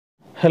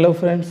Hello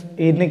friends,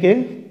 இன்னைக்கு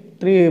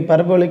 3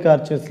 parabolic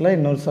archesல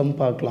இன்னொரு some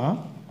பார்க்கலாம்.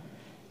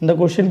 இந்த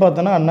क्वेश्चन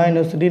பார்த்தோம்னா அண்ணா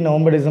யுனிவர்சிட்டி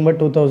நவம்பர் டிசம்பர்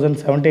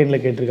 2017ல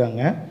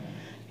கேட்டிருக்காங்க.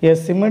 A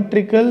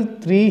symmetrical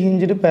 3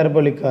 hinged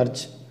parabolic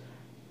arch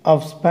of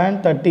span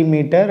 30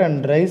 meter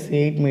and rise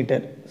 8 meter.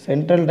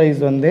 Central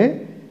rise வந்து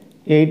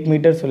 8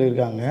 meter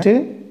சொல்லிருக்காங்க.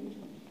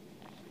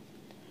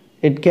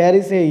 It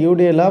carries a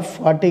UDL of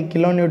 40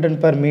 kilonewton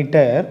per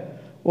meter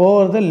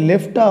over the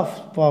left half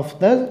of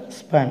the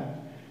span.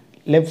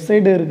 Left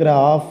side இருக்கிற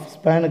half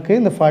spanக்கு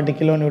இந்த 40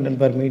 kilonewton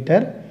per meter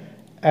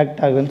act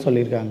ஆகுதுன்னு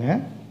சொல்லியிருக்காங்க.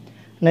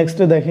 Next,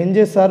 the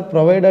hinges are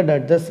provided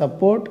at the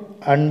support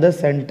and the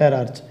center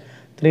arch.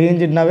 3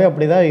 hingedனாவே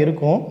அப்படி தான்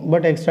இருக்கும்,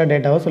 but extra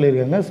டேட்டாவை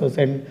சொல்லியிருக்காங்க. So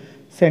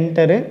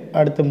centre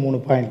அடுத்த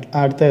 3 பாயிண்ட்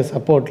அடுத்த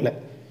சப்போர்ட்டில்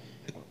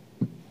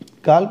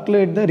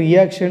calculate the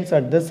reactions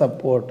at the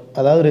support,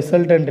 அதாவது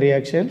ரிசல்டன்ட்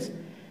ரியாக்ஷன்ஸ்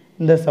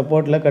இந்த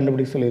சப்போர்ட்டில்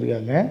கண்டுபிடிக்க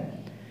சொல்லியிருக்காங்க.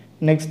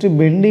 Next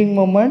bending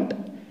moment,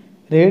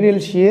 radial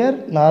shear,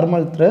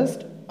 normal thrust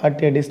at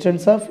a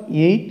distance of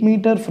 8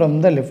 meter from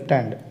the left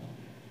hand.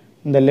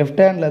 இந்த left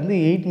handலேருந்து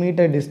 8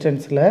 meter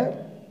distanceல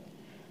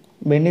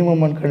bending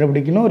moment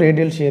கண்டுபிடிக்கணும்,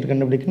 radial shear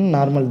கண்டுபிடிக்கணும்,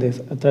 normal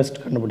thrust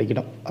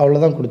கண்டுபிடிக்கணும்.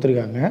 அவ்வளோதான்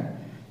கொடுத்துருக்காங்க.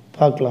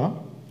 பார்க்கலாம்.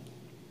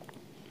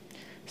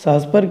 So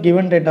as per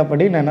given data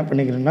படி நான் என்ன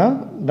பண்ணிக்கிறேன்னா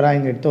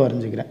ட்ராயிங் எடுத்து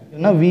வரைஞ்சிக்கிறேன்.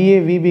 ஏன்னா VA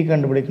VB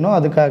கண்டுபிடிக்கணும்,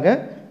 அதுக்காக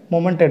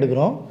மொமெண்ட்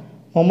எடுக்கிறோம்.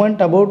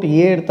 மொமெண்ட் அபவுட்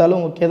A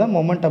எடுத்தாலும் ஓகே தான்,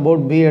 மொமெண்ட்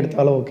அபவுட் B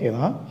எடுத்தாலும் ஓகே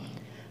தான்.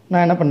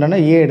 நான் என்ன பண்ணுறேன்னா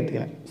ஏ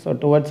எடுத்துக்கிறேன். So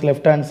towards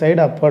left hand side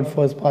upward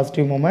force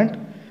positive moment,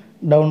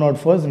 downward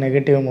force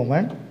negative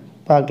moment.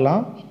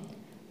 பார்க்கலாம்.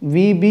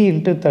 விபி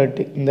இன்ட்டு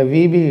 30, இந்த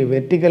VP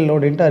vertical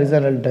load into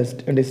horizontal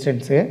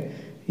distance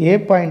ஏ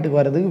பாயிண்ட்டுக்கு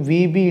வர்றதுக்கு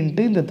விபி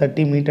இன்ட்டு இந்த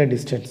 30 மீட்டர்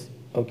டிஸ்டன்ஸ்.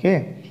 ஓகே,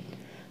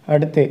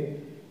 அடுத்து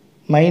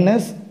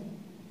மைனஸ்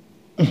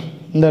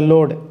இந்த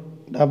load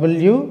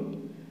W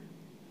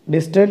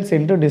distance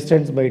into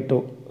distance by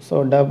 2.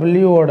 So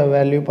டபிள்யூவோட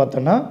value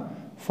பார்த்தோன்னா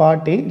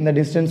 40, இந்த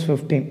distance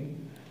 50.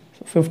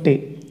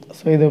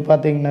 So இது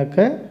பார்த்திங்கனாக்க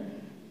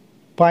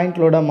பாயிண்ட்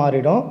லோடாக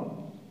மாறிடும்.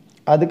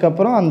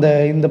 அதுக்கப்புறம்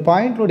இந்த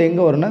பாயிண்ட் லோடு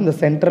எங்கே வரும்னா இந்த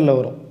சென்டரில்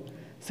வரும்.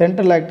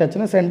 சென்டரில் ஆக்ட்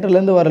ஆச்சுன்னா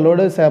சென்டர்லேருந்து வர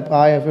லோடு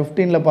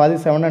 15ல் பாதி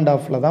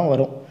 7.5 தான்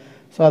வரும்.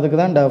 ஸோ அதுக்கு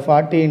தான்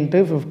 40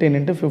 ×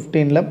 15 ×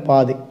 15ல்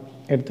பாதி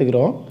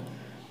எடுத்துக்கிறோம்.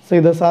 ஸோ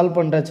இதை சால்வ்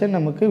பண்ணுறச்சு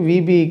நமக்கு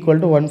விபி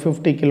ஈக்குவல் டு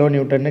 150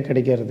 kilonewton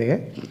கிடைக்கிறது.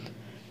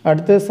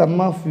 அடுத்து சம்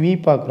ஆஃப் வி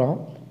பார்க்குறோம்.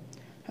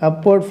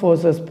 Upward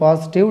forces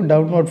positive,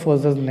 downward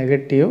forces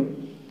negative.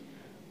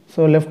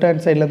 So left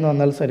hand சைட்லேருந்து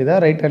வந்தாலும் சரி தான்,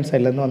 ரைட் ஹேண்ட்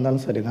சைட்லேருந்து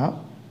வந்தாலும் சரி தான்.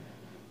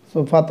 ஸோ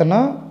பார்த்தோன்னா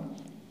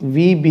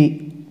VP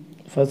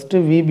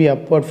first VP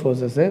upward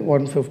forces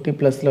 150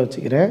 ப்ளஸில்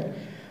வச்சுக்கிறேன்.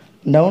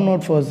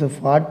 Downward force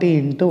 40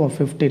 ×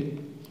 15.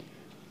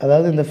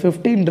 அதாவது இந்த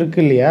 15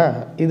 இருக்குது இல்லையா,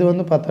 இது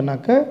வந்து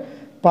பார்த்தோன்னாக்க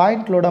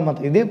பாயிண்ட் லோடாக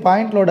மாற்ற, இதே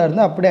பாயிண்ட் லோடாக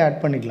இருந்தால் அப்படியே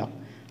ஆட் பண்ணிக்கலாம்.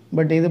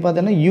 பட் இது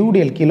பார்த்தோன்னா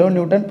யூடிஎல்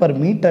kilonewton per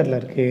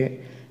மீட்டரில் இருக்குது.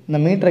 இந்த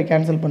மீட்டரை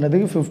கேன்சல்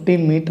பண்ணுறதுக்கு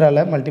 15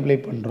 மீட்டரால் மல்டிப்ளை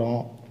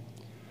பண்ணுறோம்.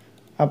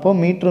 அப்போது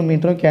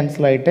மீட்டரும்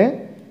கேன்சல் ஆகிட்டு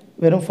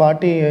வெறும்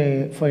 40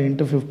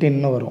 ×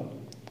 15 வரும்.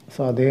 ஸோ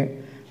அது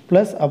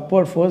plus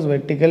upward force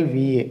vertical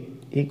VA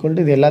equal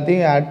to இது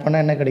எல்லாத்தையும் ஆட்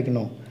பண்ணால் என்ன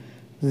கிடைக்கணும்,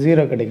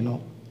 0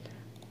 கிடைக்கணும்.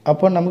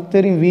 அப்போ நமக்கு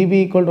தெரியும் விபி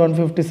ஈக்குவல் டு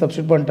 150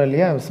 சப்ஸ்டியூட் பண்ணிட்டோம்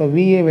இல்லையா. ஸோ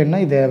விஏ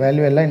வேணால் இதை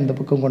வேல்யூ எல்லாம் இந்த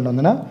பக்கம் கொண்டு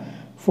வந்தோன்னா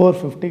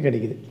 450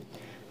 கிடைக்குது.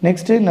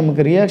 நெக்ஸ்ட்டு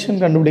நமக்கு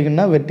ரியாக்ஷன்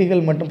கண்டுபிடிக்கணும்னா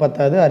வெர்டிக்கல் மட்டும்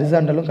பத்தாது,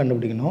 ஹரிசாண்டலும்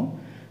கண்டுபிடிக்கணும்.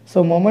 ஸோ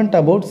மொமெண்ட்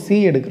அபவுட் சி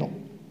எடுக்கிறோம்,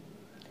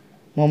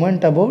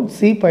 மொமெண்ட் அபவுட்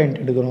சி பாயிண்ட்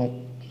எடுக்கிறோம்.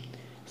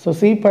 ஸோ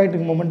சி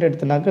பாயிண்ட்டுக்கு மொமெண்ட்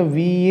எடுத்தனாக்க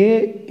விஏ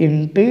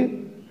இன்ட்டு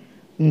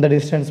இந்த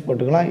டிஸ்டன்ஸ்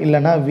போட்டுக்கலாம்,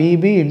 இல்லைனா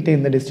விபி இன்ட்டு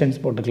இந்த டிஸ்டன்ஸ்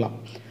போட்டுக்கலாம்.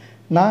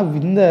 நான்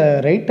இந்த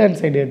ரைட் ஹேண்ட்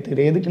சைடு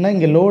எடுத்துக்கிறேன். எதுக்குன்னா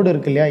இங்கே லோடு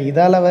இருக்கு இல்லையா,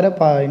 இதால் வேறு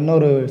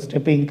இன்னொரு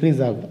ஸ்டெப்பு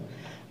இன்க்ரீஸ் ஆகும்.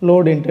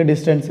 லோடு இன்ட்டு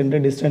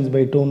டிஸ்டன்ஸ்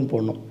பை 2ன்னு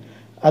போடணும்.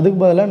 அதுக்கு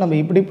பதிலாக நம்ம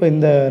இப்படி இப்போ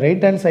இந்த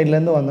ரைட் ஹேண்ட்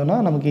சைட்லேருந்து வந்தோன்னா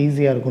நமக்கு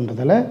ஈஸியாக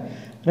இருக்குன்றதால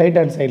ரைட்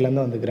ஹேண்ட்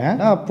சைட்லேருந்து வந்துக்கிறேன்.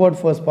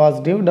 Upward force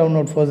positive,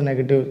 downward force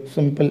negative,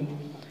 simple.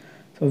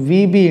 So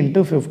VP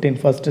into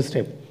 15 first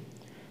step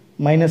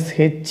minus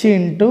H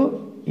into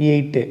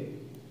 8,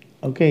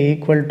 okay,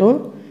 equal to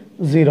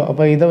 0.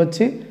 அப்போ இதை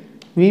வச்சு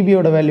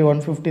விபியோட வேல்யூ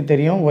 150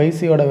 தெரியும்,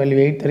 ஒய்சியோட வேல்யூ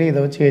 8 தெரியும்.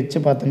 இதை வச்சு ஹெச்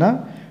பார்த்தோன்னா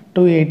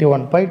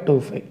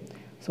 281.25.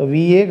 ஸோ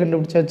விஏ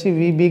கண்டுபிடிச்சாச்சு,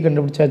 விபி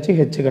கண்டுபிடிச்சாச்சு,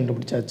 ஹெச்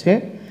கண்டுபிடிச்சாச்சு.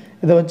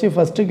 இதை வச்சு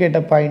ஃபஸ்ட்டு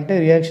கேட்ட point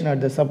reaction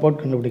at the support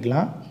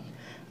கண்டுபிடிக்கலாம்.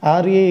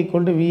 RA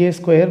equal to VA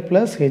square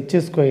plus H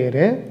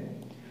square.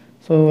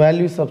 So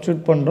value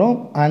substitute பண்ணுறோம்.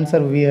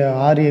 ஆன்சர்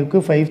ஆர்ஏவுக்கு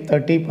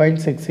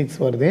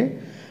 530.66 வருது.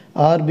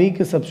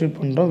 ஆர்பிக்கு சப்ஸ்டியூட்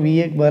பண்ணுறோம்,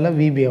 விஏக்கு பதிலாக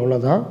விபி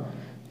அவ்வளோதான்.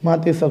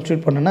 மாற்றி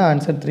சப்ஸ்டியூட் பண்ணோன்னா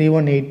ஆன்சர்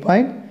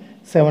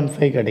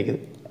 318.75 கிடைக்குது.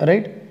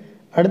 ரைட்.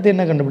 அடுத்து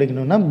என்ன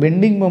கண்டுபிடிக்கணும்னா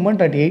bending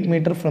moment at 8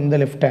 metre from the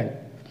left hand.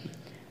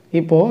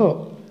 இப்போது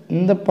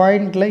இந்த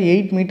பாயிண்டில்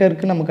 8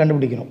 மீட்டருக்கு நம்ம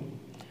கண்டுபிடிக்கணும்.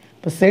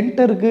 இப்போ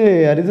சென்டருக்கு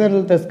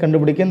ஹரிசாண்டல் த்ரஸ்ட்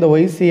கண்டுபிடிக்க இந்த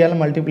ஒய்சியால்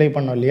மல்டிப்ளை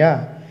பண்ணோம் இல்லையா.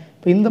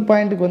 இப்போ இந்த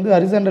பாயிண்ட்டுக்கு வந்து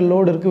ஹரிசாண்டல்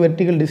லோடு இருக்குது,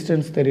 வெர்டிக்கல்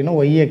டிஸ்டன்ஸ் தெரியணும்,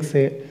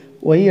 ஒய்எக்ஸு,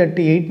 ஒய்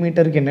அட் 8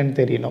 மீட்டருக்கு என்னென்னு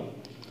தெரியணும்.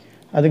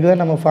 அதுக்கு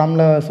தான் நம்ம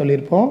ஃபார்முலா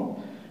சொல்லியிருப்போம்.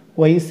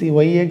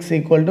 yx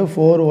equal to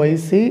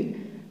 4yc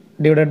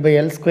divided by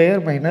L square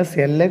minus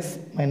Lx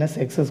minus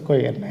x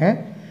square.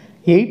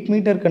 8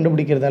 metre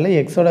கண்டுபிடிக்கிறதால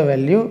எக்ஸோட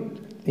வேல்யூ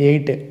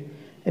 8.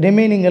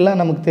 ரிமைனிங் எல்லாம்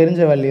நமக்கு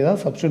தெரிஞ்ச வேல்யூ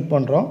தான் சப்ஸ்டியூட்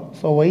பண்ணுறோம்.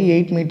 ஸோ ஒய்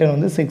 8 மீட்டர்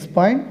வந்து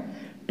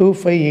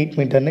 6.258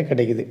 மீட்டர்னு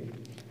கிடைக்குது.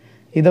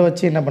 இதை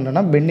வச்சு என்ன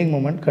பண்ணுறோன்னா பெண்டிங்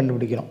மூமெண்ட்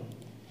கண்டுபிடிக்கிறோம்.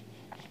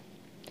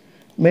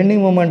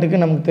 பெண்டிங் மூமெண்ட்டுக்கு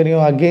நமக்கு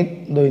தெரியும் அகெயின்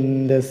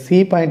இந்த சி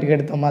பாயிண்ட்டுக்கு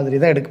எடுத்த மாதிரி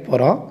தான் எடுக்க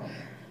போகிறோம்.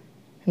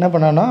 என்ன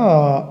பண்ணோன்னா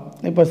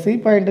இப்போ சி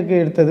பாயிண்ட்டுக்கு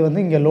எடுத்தது வந்து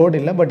இங்கே லோடு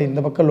இல்லை, பட் இந்த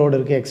பக்கம் லோடு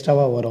இருக்குது,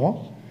 எக்ஸ்ட்ராவாக வரும்.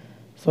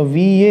 ஸோ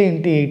VA ×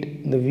 8,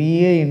 இந்த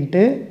VA ×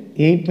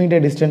 8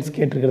 மீட்டர் டிஸ்டன்ஸ்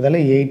கேட்டிருக்கிறதால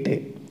 8.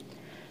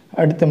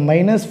 அடுத்து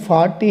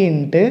 -40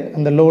 ×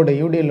 அந்த load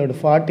UTL load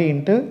 40 ×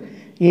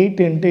 8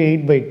 ×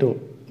 8/2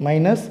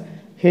 minus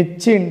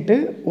H ×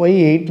 Y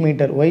 8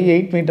 metre. Y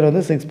 8 metre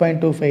வந்து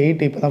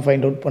 6.258 இப்போ தான்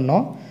ஃபைண்ட் அவுட்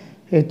பண்ணோம்.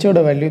 ஹெச்சோட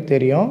வேல்யூ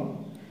தெரியும்,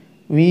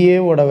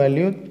 VAவோட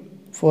வேல்யூ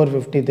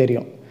 450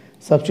 தெரியும்.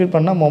 சப்ஸ்டியூட்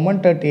பண்ணால்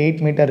மொமெண்ட் அட் 8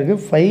 மீட்டருக்கு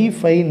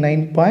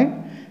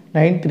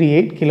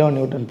 559.938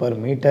 kN/m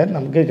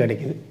நமக்கு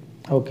கிடைக்குது.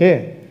 Okay,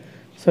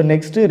 so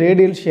next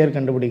radial shear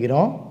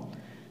கண்டுபிடிக்கிறோம்.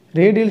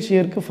 ரேடியல்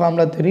ஷியருக்கு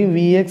ஃபார்முலா தெரியும்,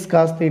 Vx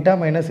cos θ -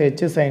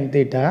 H sin θ.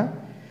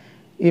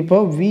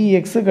 இப்போது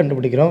Vx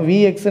கண்டுபிடிக்கிறோம்.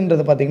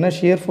 Vxன்றது பார்த்திங்கன்னா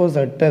shear force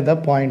at the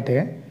point.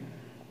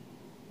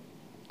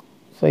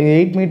 So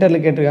 8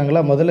 மீட்டரில்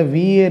கேட்டிருக்காங்களா, முதல்ல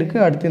VA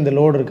இருக்குது, அடுத்து இந்த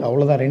லோடு இருக்குது,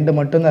 அவ்வளோதான், 2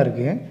 மட்டும்தான்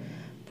இருக்குது.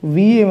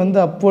 VA வந்து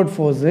upward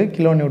force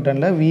kN,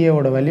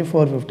 VAவோட value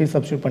 450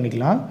 substitute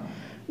பண்ணிக்கலாம்.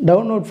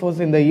 டவுன்வர்ட் ஃபோர்ஸ்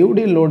இந்த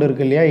யூடிஎல் லோடு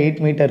இருக்குது இல்லையா 8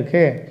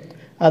 மீட்டருக்கு,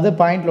 அதை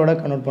பாயிண்ட் லோடாக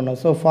கன்வெர்ட் பண்ணோம்.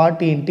 ஸோ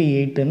 40 ×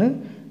 8ன்னு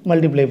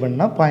மல்டிப்ளை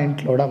பண்ணால் பாயிண்ட்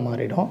லோடாக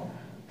மாறிடும்.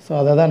 ஸோ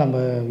அதை தான் நம்ம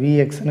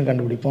Vxன்னு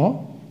கண்டுபிடிப்போம்.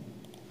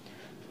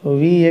 So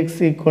Vx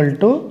 =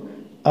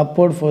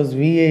 upward force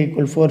VA =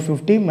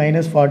 450 -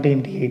 40 ×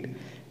 8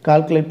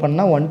 calculate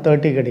பண்ணால்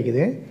 130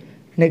 கிடைக்குது.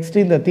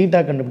 நெக்ஸ்ட்டு இந்த தீட்டா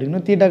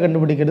கண்டுபிடிக்கணும். தீட்டா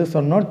கண்டுபிடிக்கிறது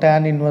சொன்னோம்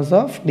tan inverse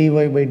of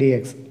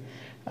dy/dx,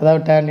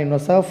 அதாவது tan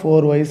inverse of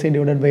 4yc /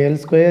 L² L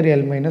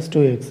 -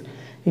 2x.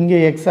 இங்கே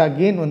x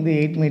அகெயின் வந்து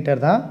 8 மீட்டர்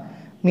தான்,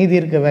 மீதி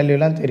இருக்க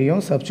வேல்யூலாம்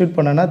தெரியும். சப்ஸ்டியூட்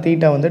பண்ணோன்னா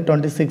தீட்டா வந்து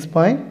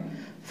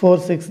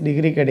 26.46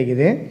 டிகிரி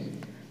கிடைக்குது.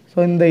 ஸோ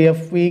இந்த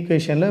F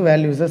ஈக்குவேஷனில்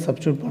வேல்யூஸை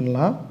சப்ஸ்டியூட்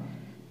பண்ணலாம்.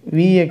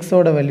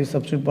 Vxோட வேல்யூ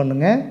சப்ஸ்டியூட்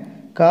பண்ணுங்கள்,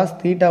 காஸ்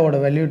தீட்டாவோட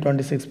வேல்யூ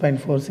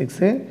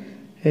 26.46,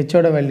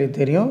 ஹெச்சோட வேல்யூ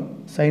தெரியும்,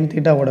 சைன்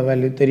தீட்டாவோட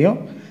வேல்யூ தெரியும்.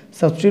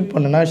 சப்ஸ்டியூட்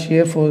பண்ணனா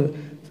ஷியர் ஃபோர்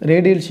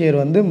ரேடியல் ஷியர்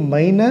வந்து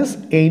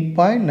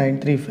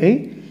 -8.935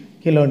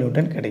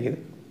 kN கிடைக்குது.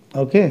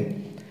 ஓகே,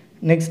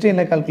 நெக்ஸ்ட்டு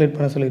என்ன கால்குலேட்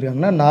பண்ண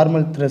சொல்லியிருக்காங்கன்னா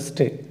நார்மல்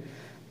த்ரஸ்ட்டு.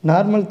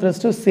 நார்மல்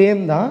த்ரஸ்ட்டும்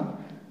சேம் தான்,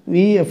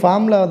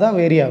 ஃபார்முலா தான்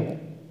வேரி ஆகும்.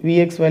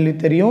 Vx வேல்யூ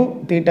தெரியும்,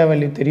 தீட்டா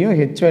வேல்யூ தெரியும்,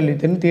 ஹெச் வேல்யூ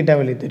தெரியும், தீட்டா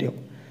வேல்யூ தெரியும்.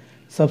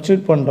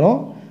 சப்ஸ்டியூட் பண்ணுறோம்,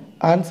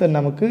 ஆன்சர்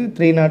நமக்கு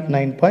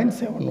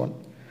 309.71.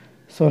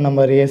 ஸோ நம்ம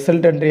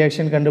ரிசல்டன்ட்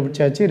ரியாக்ஷன்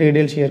கண்டுபிடிச்சாச்சு,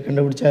 ரேடியல் ஷியர்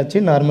கண்டுபிடிச்சாச்சு,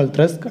 நார்மல்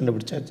த்ரஸ்ட்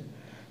கண்டுபிடிச்சாச்சு.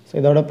 ஸோ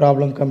இதோட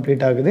ப்ராப்ளம்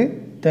கம்ப்ளீட் ஆகுது.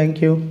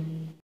 தேங்க்யூ.